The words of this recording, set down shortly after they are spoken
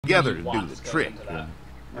together to do the trick.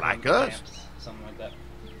 Like us. Something like that.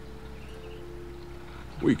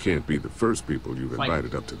 We can't be the first people you've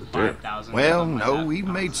invited up to the dairy. Well, no, we've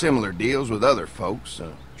made similar deals with other folks,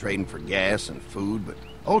 trading for gas and food, but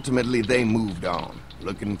ultimately they moved on,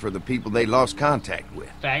 looking for the people they lost contact with.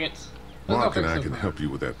 Faggots. Mark and I can help you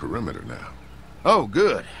with that perimeter now. Oh,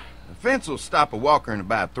 good. The fence will stop a walker in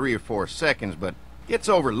about 3 or 4 seconds, but gets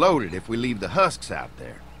overloaded if we leave the husks out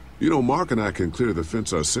there. You know, Mark and I can clear the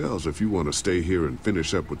fence ourselves if you want to stay here and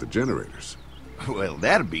finish up with the generators. Well,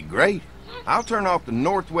 that'd be great. I'll turn off the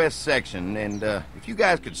northwest section, and if you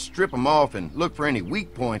guys could strip them off and look for any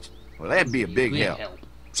weak points, well, that'd be a big help.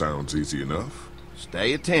 Sounds easy enough.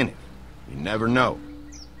 Stay attentive. You never know.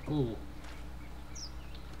 Ooh.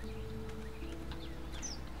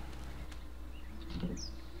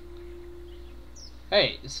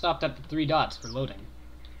 Hey, it stopped at the 3 dots for loading.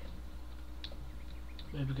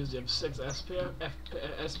 Maybe because you have 6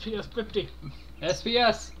 SPS 50.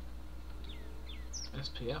 SPS.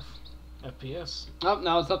 SPF. FPS. Oh,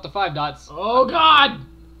 now it's up to 5 dots. Oh god!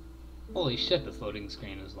 Holy shit, this loading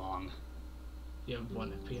screen is long. You have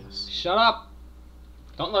 1 FPS. Shut up!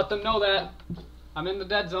 Don't let them know that. I'm in the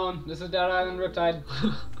dead zone. This is Dead Island Riptide.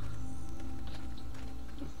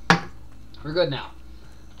 We're good now.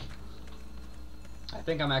 I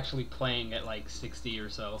think I'm actually playing at like 60 or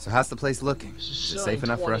so. So how's the place looking? Is it safe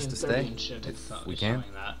enough for us to stay? If we can?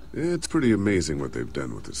 It's pretty amazing what they've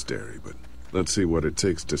done with this dairy, but let's see what it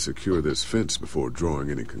takes to secure this fence before drawing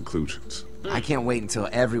any conclusions. I can't wait until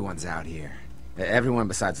everyone's out here. Everyone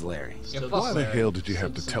besides Larry. Why the hell did you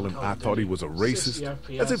have to tell him I thought he was a racist?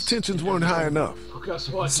 As if tensions weren't high enough. Guess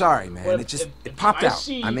what? Sorry, man. It popped out.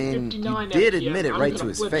 I mean, he did admit it right to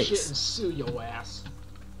his face. Sue your ass.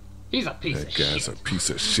 He's a piece of shit. That guy's a piece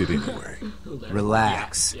of shit anyway.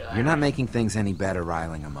 Relax. You're not making things any better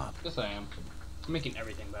riling him up. Yes, I am. I'm making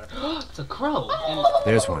everything better. It's a crow. And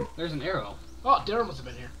there's one. There's an arrow. Oh, Daryl must have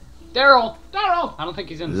been here. Daryl! Daryl! I don't think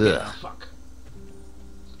he's in the Ugh. Fuck.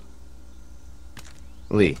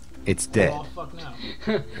 Lee, it's dead. Oh, fuck now.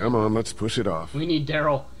 Come on, let's push it off. We need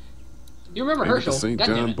Daryl. You remember Maybe Herschel? the St. God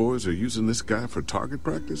damn John it. boys are using this guy for target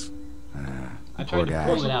practice? I poor tried to guy.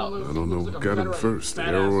 pull it out. I don't know who got him first, the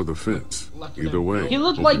arrow or the fence. Either way, He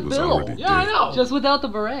looked hope like was Bill. already Yeah, I dead. know. Just without the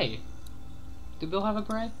beret. Did Bill have a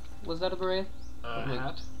beret? Was that a beret?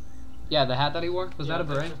 Hat? Yeah, the hat that he wore? Was Yeah, that a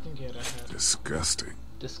beret? I think he had a hat. Disgusting.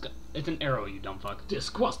 It's an arrow, you dumb fuck.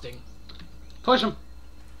 Disgusting. Push him.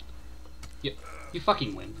 You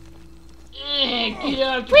fucking win. Get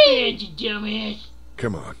out the bed, you dumbass.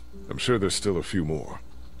 Come on. I'm sure there's still a few more.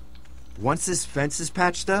 Once this fence is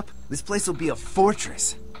patched up, this place will be a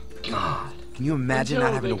fortress. God. Can you imagine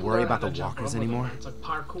not having to worry about the walkers anymore? It's like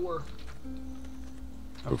parkour.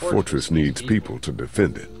 A fortress needs people to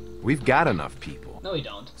defend it. We've got enough people. No, we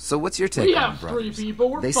don't. So what's your take We on have them, 3 brothers? people,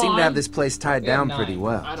 we're They fine. seem to have this place tied We have down 9. pretty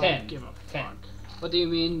well. I don't 10. give a 10. fuck. What do you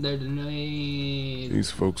mean they're delayed?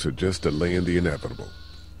 These folks are just delaying the inevitable.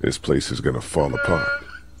 This place is gonna fall apart,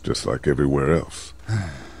 just like everywhere else.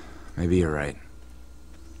 Maybe you're right.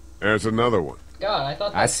 There's another one. God, I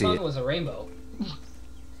thought I that see sun it. was a rainbow.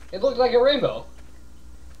 It looked like a rainbow.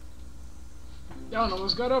 Yo, no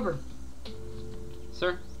one's got over.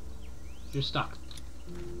 Sir, you're stuck.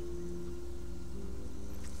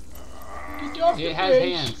 Get off It the has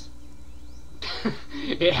page. hands.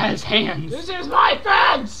 It has hands. This is my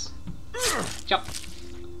fence! Chop.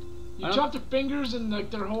 You chop their fingers and like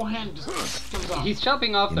their whole hand just comes off. He's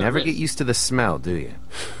chopping off You the never wrist. get used to the smell, do you?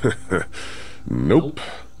 Nope.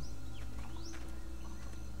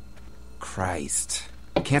 Christ.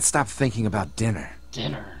 I can't stop thinking about dinner.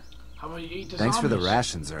 Dinner. How about you eat the Thanks for the zombies?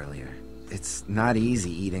 rations earlier. It's not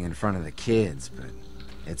easy eating in front of the kids, but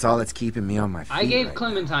it's all that's keeping me on my feet I gave right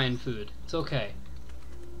Clementine food. It's okay.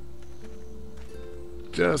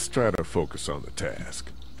 Just try to focus on the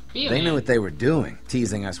task. Be a They knew man. what they were doing,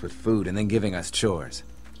 teasing us with food and then giving us chores.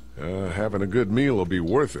 Having a good meal will be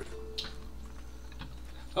worth it.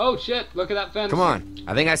 Oh shit! Look at that fence. Come on,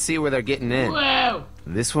 I think I see where they're getting in. Whoa!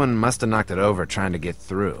 This one must have knocked it over trying to get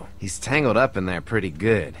through. He's tangled up in there pretty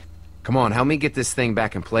good. Come on, help me get this thing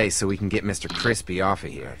back in place so we can get Mr. Crispy off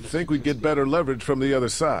of here. I think we get better leverage from the other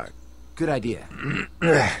side. Good idea.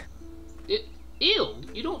 Ew!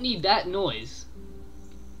 You don't need that noise.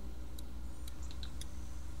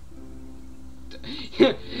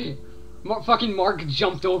 Fucking Mark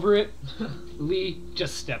jumped over it. Lee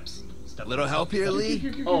just steps. Little help here,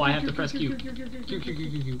 Lee? Oh, I have to press Q.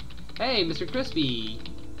 Q. Hey, Mr. Crispy.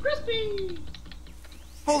 Crispy!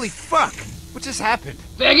 Holy fuck! What just happened?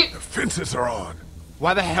 Faggot! The fences are on.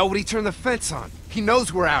 Why the hell would he turn the fence on? He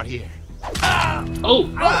knows we're out here. Oh!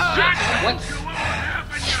 Oh, shit!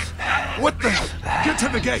 What? What the? Get to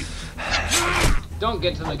the gate! Don't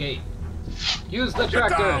get to the gate. Use the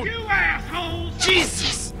tractor. You assholes!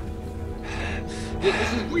 Jesus! This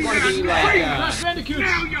is going to be like, Crash Bandicoots!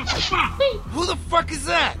 Now you're fucked! Who the fuck is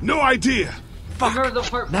that? No idea! remember the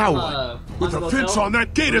part Now from, what? With on a the fence hotel? on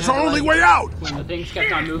that gate, When it's they our had, only like, way out! When the things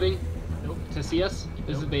kept on moving to see us,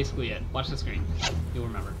 this is basically it. Watch the screen. You'll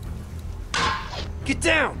remember. Get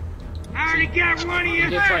down! I already got one of you! It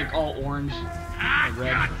gets like all orange I and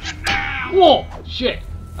red. got you now! Whoa! Shit!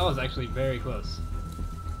 That was actually very close.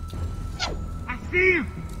 I see him!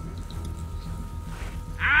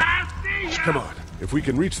 I see him! Come on. If we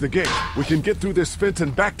can reach the gate, we can get through this fence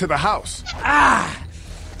and back to the house.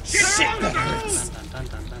 Shit, that hurts.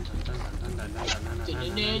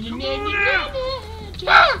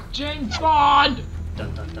 James Bond!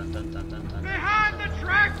 Behind the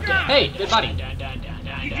tractor! Hey, dead body.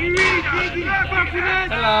 Did you really dig it up after that?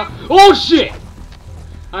 Hello. Oh shit!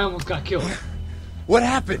 I almost got killed. What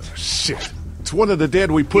happened? Shit. It's one of the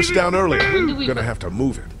dead we pushed down earlier. When did we- Gonna have to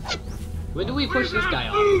move it. When do we push this guy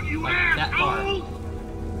Food, off? you Like that far? assholes!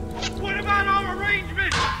 What about our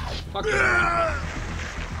arrangements? Fuck this.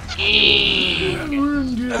 Damn!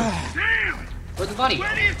 Where'd the body go?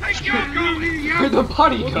 Where do you think you're going, you Where'd the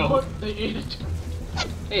body What the go? fuck? They ate it.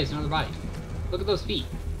 Hey, it's another body. Look at those feet.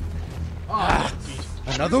 Oh,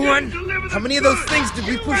 Another one? How many of those things did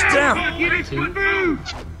we push down? Get us some food!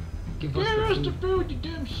 Give us give the us the food. food, you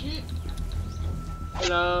dumb shit.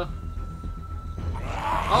 Hello.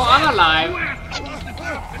 Oh, I'm alive. What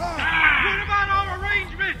about our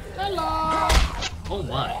arrangements? Hello. Oh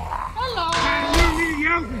my.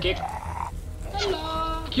 Hello. Kick.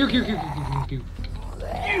 Hello. Q, Q, Q, Q, Q, Q.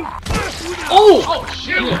 Oh! Oh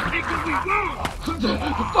shit. Take what we want! The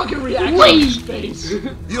fucking reaction Wait. on his face.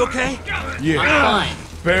 You okay? Yeah, I'm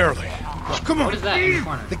fine. barely. Come What on. is that in the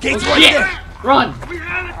corner? The gate's Oh, right shit. there. Run! We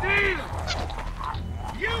had a deal!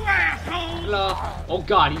 You assholes! Hello. Oh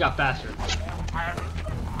god, he got faster.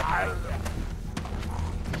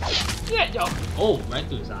 Yeah, yo. Oh, right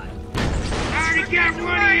through his eye. I already got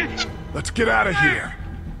one of you! Let's get out of here.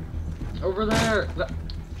 Over there.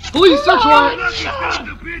 Police search warrant! Lucky sons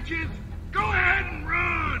of bitches! Go ahead and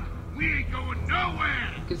run! We ain't going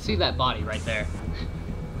nowhere! You can see that body right there.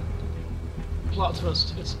 Plot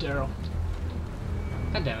twist. It's Daryl.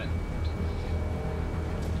 God damn it.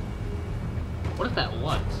 What if that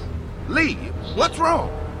was? Lee, what's wrong?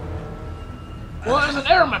 Well, there's an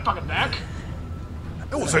arrow in my fucking back.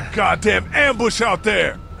 There was a goddamn ambush out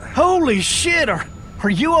there. Holy shit, are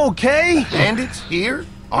you okay? Bandits here?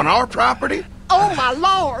 On our property? Oh, my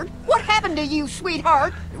lord! What happened to you,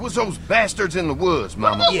 sweetheart? It was those bastards in the woods,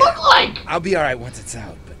 Mama. Look like! I'll be alright once it's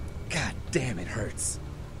out, but god damn, it hurts.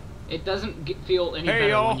 It doesn't feel any better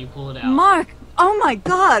y'all. when you pull it out. Mark! Oh my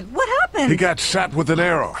god, what happened? He got shot with an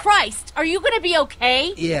arrow. Christ, are you gonna be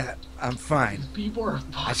okay? Yeah, I'm fine. People are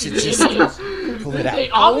I should fucking just idiots. pull it They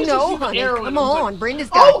out. Oh obviously no, see the honey, arrow come and it's on. like, Brenda's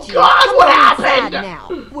got Oh you. God, Come what on inside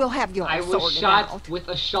happened? now. We'll have you all I was sorted shot out. with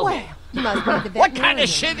a shovel. Well, you must be the What kind veterinarian. of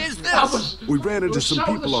shit is I this? was- We ran into was some shot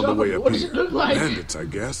with a people on the way shovel. up What does here. it look like? Bandits, I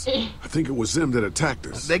guess. I think it was them that attacked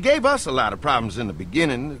us. They gave us a lot of problems in the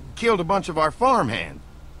beginning, killed a bunch of our farmhands.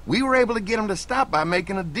 We were able to get them to stop by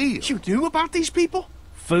making a deal. You knew about these people?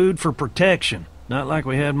 Food for protection. Not like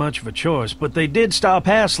we had much of a choice, but they did stop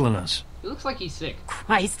hassling us. It looks like he's sick.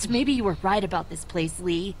 Christ, maybe you were right about this place,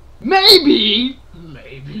 Lee. Maybe!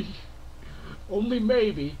 Maybe. Only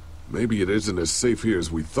maybe. Maybe it isn't as safe here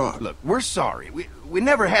as we thought. Look, we're sorry. We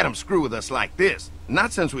never had them screw with us like this.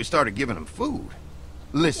 Not since we started giving them food.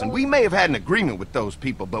 Listen, we may have had an agreement with those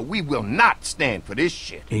people, but we will not stand for this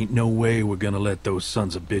shit. Ain't no way we're gonna let those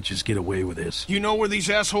sons of bitches get away with this. You know where these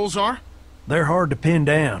assholes are? They're hard to pin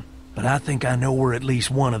down, but I think I know where at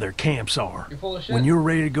least one of their camps are. You're full of shit? When you're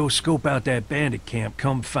ready to go scope out that bandit camp,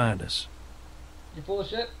 come find us. You're full of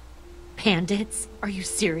shit? Bandits? Are you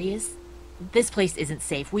serious? This place isn't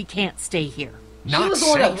safe. We can't stay here. She was the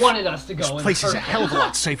one that wanted us to go. This in the place is a first hell of a place.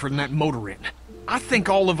 lot safer than that motor inn. I think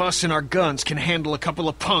all of us and our guns can handle a couple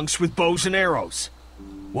of punks with bows and arrows.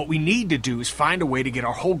 What we need to do is find a way to get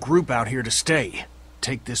our whole group out here to stay.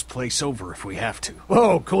 Take this place over if we have to.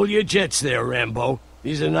 Oh, cool your jets there, Rambo.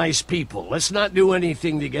 These are nice people. Let's not do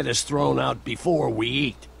anything to get us thrown out before we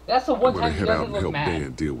eat. That's the I'm one gonna time he head out doesn't and look help mad.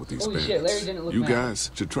 Dan deal with these Holy bandits. shit, Larry didn't look You mad.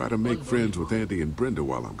 guys should try to make friends with Andy and Brenda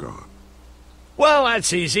while I'm gone. Well,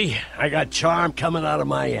 that's easy. I got charm coming out of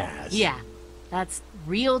my ass. Yeah, that's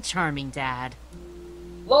real charming, Dad.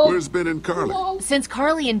 Lol. Where's Ben and Carly? Since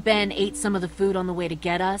Carly and Ben ate some of the food on the way to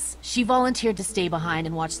get us, she volunteered to stay behind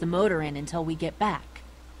and watch the motor inn until we get back.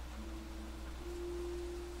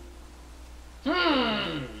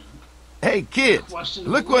 Hey, kids, Question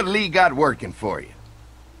look what Lee got working for you.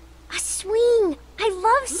 A swing. I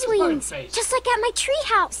love swings. Just like at my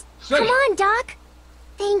treehouse. Come on, Doc.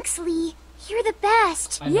 Thanks, Lee. You're the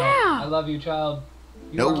best. I know. I love you, child.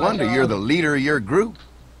 You No are my wonder child. you're the leader of your group.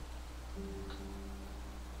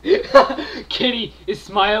 Kitty is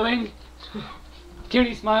smiling.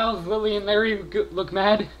 Kitty smiles. Lily and Larry look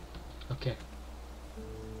mad. Okay.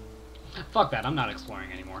 Fuck that. I'm not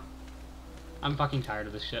exploring anymore. I'm fucking tired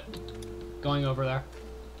of this shit. Going over there.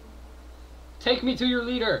 Take me to your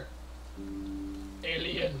leader.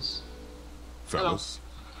 Aliens. Fellas,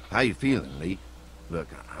 How you feeling, Lee? Look,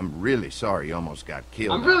 I'm really sorry you almost got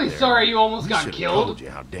killed. I'm really out there. sorry you almost We got should've killed. told you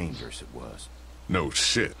how dangerous it was. no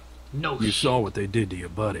shit. No You shit. saw what they did to your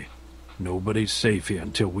buddy. Nobody's safe here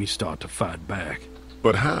until we start to fight back.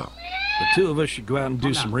 But how? The two of us should go out and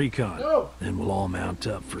do some recon. No. Then we'll all mount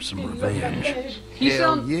up for some revenge. He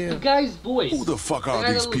Hell sounds yeah. the guy's voice. Who the fuck The are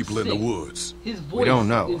guy these that looks people in the sick. woods? His voice We don't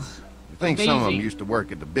know. is I think some of them amazing. used to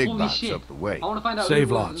work at the big Holy box shit. up the way. I want to find out Save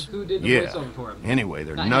who, lots. who did the Yeah. voiceover for him. Anyway,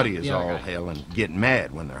 they're Not nutty him, as the other all guy. hell and get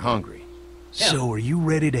mad when they're hungry. So are you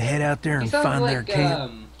ready to head out there He and sounds find like their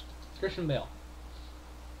camp? Christian Bale.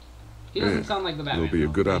 He doesn't Yeah, sound like the Batman. It'll be a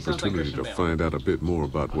though. good He sounds like opportunity Christian to Bale. find out a bit more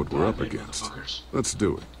about what we're up against. Let's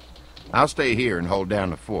do it. I'll stay here and hold down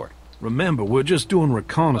the fort. Remember, we're just doing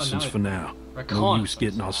reconnaissance Oh, no, for now. No use Reconnaissance.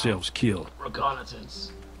 getting ourselves killed.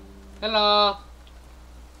 Reconnaissance. Hello,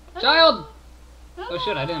 child. Oh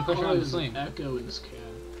shit! I didn't push her on the There's swing. an echo in this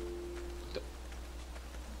can.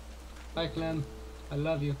 Bye, Clem. I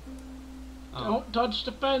love you. Oh. Don't touch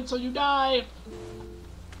the fence or you die.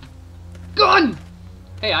 Gun!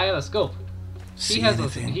 Hey, I have a scope. See He has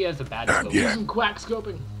anything? a bad scope. Yeah. Some quack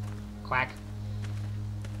scoping. Quack.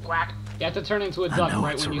 Quack. You have to turn into a I duck know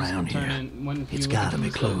right it's when you around turn here. in. When It's you gotta look be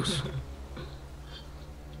at the scope. close.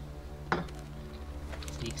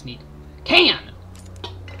 Sneak, sneak. Can!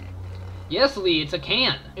 Yes, Lee, it's a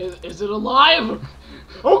can. Is it alive?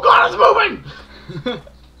 Oh god, it's moving!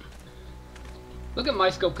 Look at my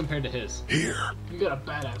scope compared to his. Here. You got a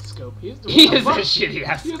badass scope. He is He is a shitty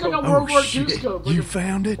ass He's scope. like a World War II shit. scope. You Like,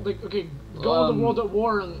 found it? like okay, go to World at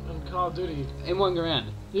War and Call of Duty. In $1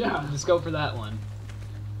 grand. Yeah. The scope for that one.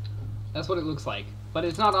 That's what it looks like. But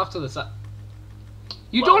it's not off to the side.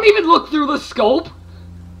 You don't even look through the scope!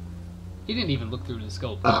 He didn't even look through the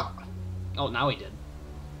scope. Oh, now he did.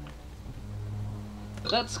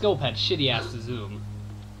 That scope had shitty ass to zoom.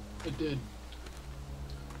 It did.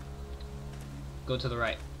 Go to the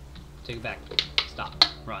right. Take it back. Stop.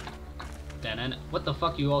 Run. Then what the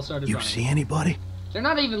fuck? You all started You running. see anybody? They're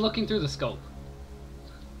not even looking through the scope.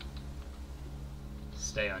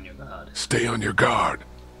 Stay on your guard. Stay on your guard.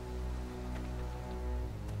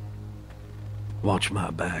 Watch my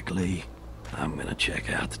back, Lee. I'm gonna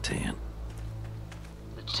check out the tent.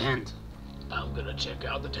 The tent. I'm gonna check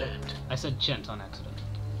out the tent. I said chent on accident.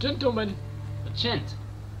 Gentlemen, The chent.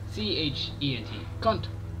 C-H-E-N-T. cunt.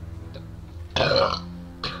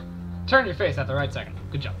 Turn your face at the right second.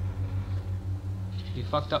 Good job. You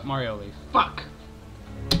fucked up Mario Leaf. Fuck.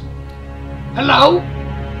 Hello?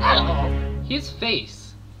 Hello. His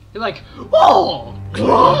face. You're like, whoa! He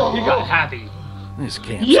got happy. This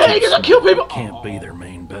camp's Yeah, too you're gonna small. kill people. Can't be their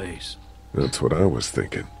main base. That's what I was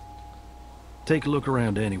thinking. Take a look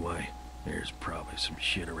around anyway. There's probably some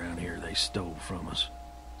shit around here they stole from us.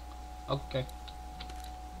 Okay.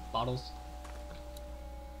 Bottles.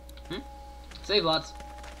 Save lots.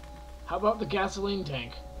 How about the gasoline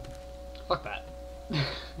tank? Fuck that.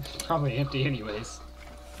 It's probably empty anyways.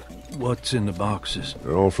 What's in the boxes?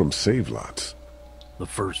 They're all from save lots. The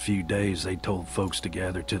first few days they told folks to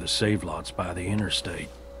gather to the save lots by the interstate.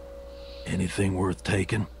 Anything worth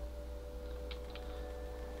taking?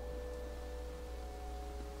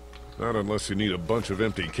 Not unless you need a bunch of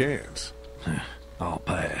empty cans. I'll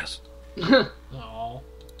pass. No.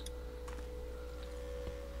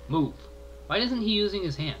 Move. Why isn't he using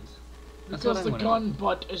his hands? That's what Because I'm the wondering. gun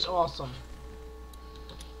butt is awesome.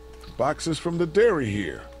 Boxes from the dairy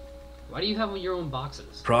here. Why do you have your own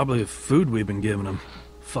boxes? Probably the food we've been giving them.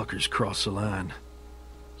 Fuckers cross the line.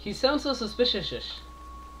 He sounds so suspicious-ish.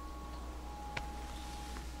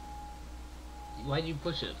 Why'd you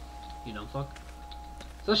push it? You dumb fuck.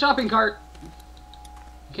 It's a shopping cart!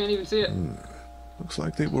 You can't even see it. Looks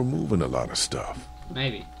like they were moving a lot of stuff.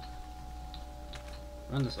 Maybe.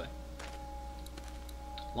 Run this way.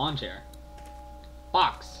 Lawn chair.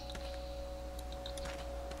 Box.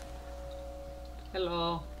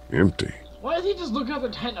 Hello. Empty. Why is he just looking at the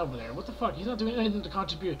tent over there? What the fuck? He's not doing anything to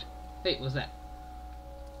contribute. Hey, what's that?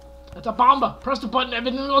 That's a bomba. Press the button,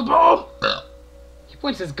 everything goes boom. He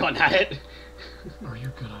points his gun at it. Are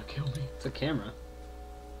you gonna kill me? It's a camera.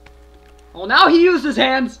 Oh, now he used his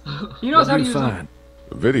hands. He knows how to use them.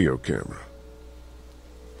 A video camera.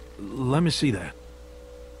 Let me see that.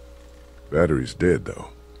 Battery's dead, though.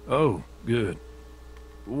 Oh, good.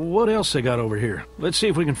 What else they got over here? Let's see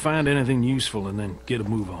if we can find anything useful and then get a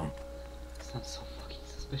move on. Sounds so fucking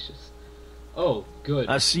suspicious. Oh, good.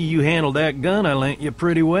 I see you handled that gun I lent you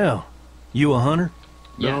pretty well. You a hunter?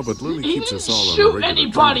 No, Yes. but Lily He keeps didn't us all on shoot a regular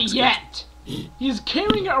anybody training yet. He's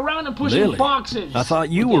carrying it around and pushing Lily? boxes. I thought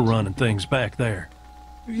you were running things back there.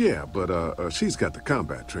 schedule. Yeah, but she's got the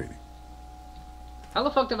combat training. How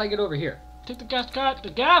the fuck did I get over here? Take the gas cat. The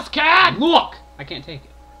gas cat. Look! I can't take it.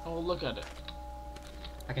 Oh, look at it.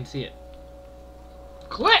 I can see it.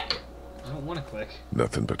 Click. I don't want to click.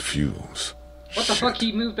 Nothing but fumes. What the fuck?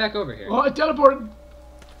 He moved back over here. Oh, I teleported.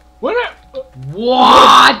 What?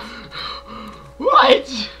 What?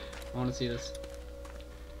 What? I want to see this.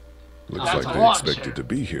 Looks That's like a they launcher. expect you to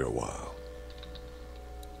be here a while.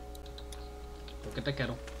 Look at the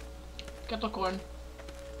kettle. Get the corn.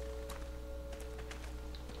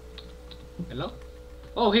 Hello?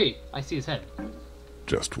 Oh, hey. I see his head.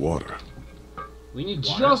 Just water. We need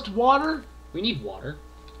water. Just water? We need water.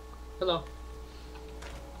 Hello.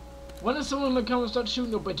 When is someone gonna come and start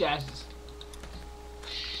shooting your bitch asses?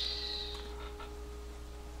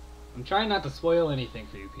 I'm trying not to spoil anything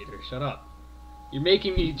for you, Peter. Shut up. You're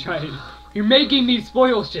making me try to... You're making me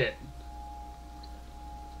spoil shit.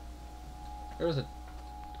 There was a...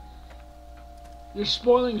 You're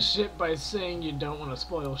spoiling shit by saying you don't want to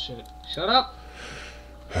spoil shit. Shut up.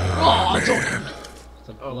 Oh, it's It's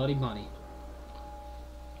a bloody bunny.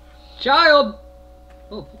 Child!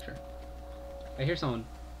 Oh, picture. I hear someone.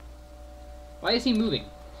 Why is he moving?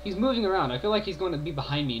 He's moving around. I feel like he's going to be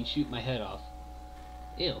behind me and shoot my head off.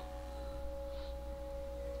 Ew.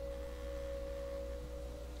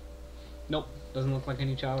 Nope. Doesn't look like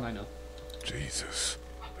any child I know. Jesus.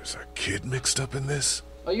 There's a kid mixed up in this?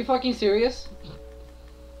 Are you fucking serious?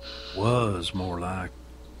 Was more like.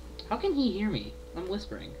 How can he hear me? I'm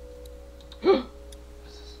whispering.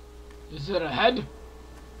 Is it a head?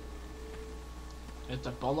 It's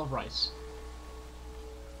a bowl of rice.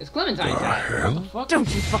 It's Clementine time. What the fuck?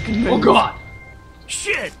 Don't you fucking move. Oh god!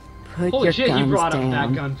 Shit! Put Holy your shit, he guns brought down. up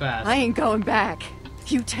that gun fast. I ain't going back.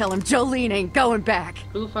 You tell him Jolene ain't going back.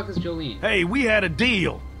 Who the fuck is Jolene? Hey, we had a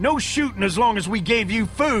deal. No shooting as long as we gave you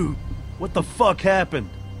food. What the fuck happened?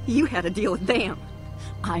 You had a deal with them.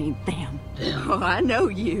 I ain't them. Oh, I know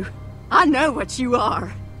you. I know what you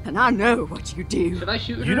are. And I know what you do. Should I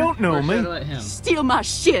shoot her? You don't know or me. Should I let him? Steal my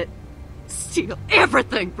shit. Steal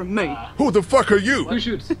everything from me. Who the fuck are you? Who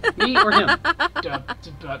shoots? Me or him?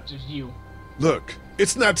 Just you. Look,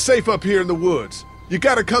 it's not safe up here in the woods. You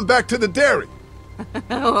gotta come back to the dairy.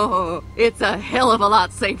 Oh, it's a hell of a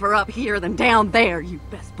lot safer up here than down there, you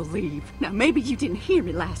best believe. Now, maybe you didn't hear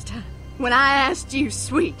me last time. When I asked you,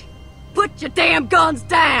 sweet, put your damn guns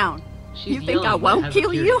down. She's You think I yelling when won't have a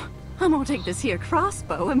kill period. you? I'm gonna take this here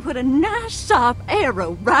crossbow and put a nice sharp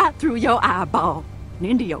arrow right through your eyeball and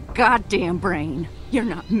into your goddamn brain. You're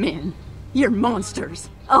not men. You're monsters.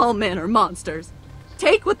 All men are monsters.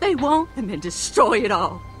 Take what they want and then destroy it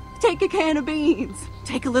all. Take a can of beans.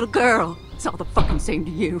 Take a little girl. It's all the fucking same to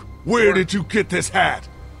you. Where did you get this hat?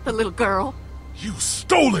 The little girl. You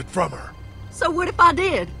stole it from her. So what if I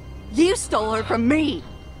did? You stole her from me.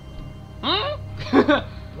 Huh?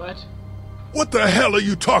 What? What the hell are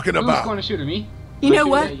you talking Who's about? going to shoot at me? You know should-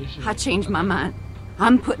 what? yeah, you should. I changed my mind.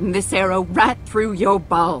 I'm putting this arrow right through your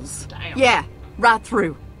balls. Damn. Yeah, right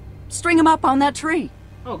through. String them up on that tree.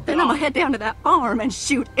 Oh, God. Then I'm gonna head down to that farm and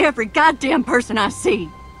shoot every goddamn person I see.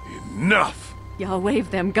 Enough. Y'all wave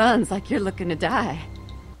them guns like you're looking to die.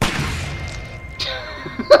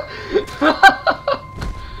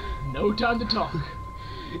 No time to talk.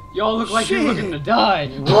 Y'all look like you're looking to die.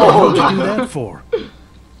 What'd you do that for?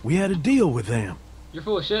 We had a deal with them. You're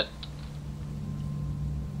full of shit.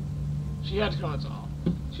 She had guns off.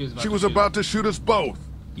 She was about to shoot us both.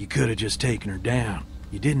 You could have just taken her down.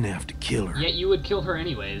 You didn't have to kill her. Yet you would kill her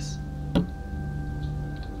anyways.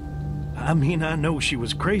 I mean, I know she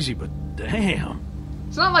was crazy, but damn.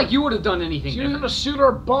 It's not like you would have done anything She was different. gonna shoot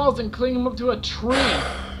her balls and cling them up to a tree.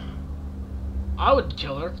 I would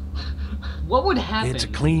kill her. What would happen? It's a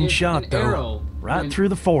clean if shot, an though. arrow Right went- through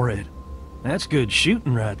the forehead. That's good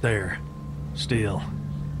shooting right there. Still,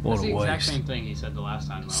 what That's a the exact waste. same thing he said the last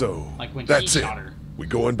time. Though. So, like when that's he it. shot her. We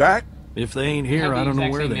going back? If they ain't Have here, the I don't know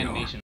exact where same they are. animation.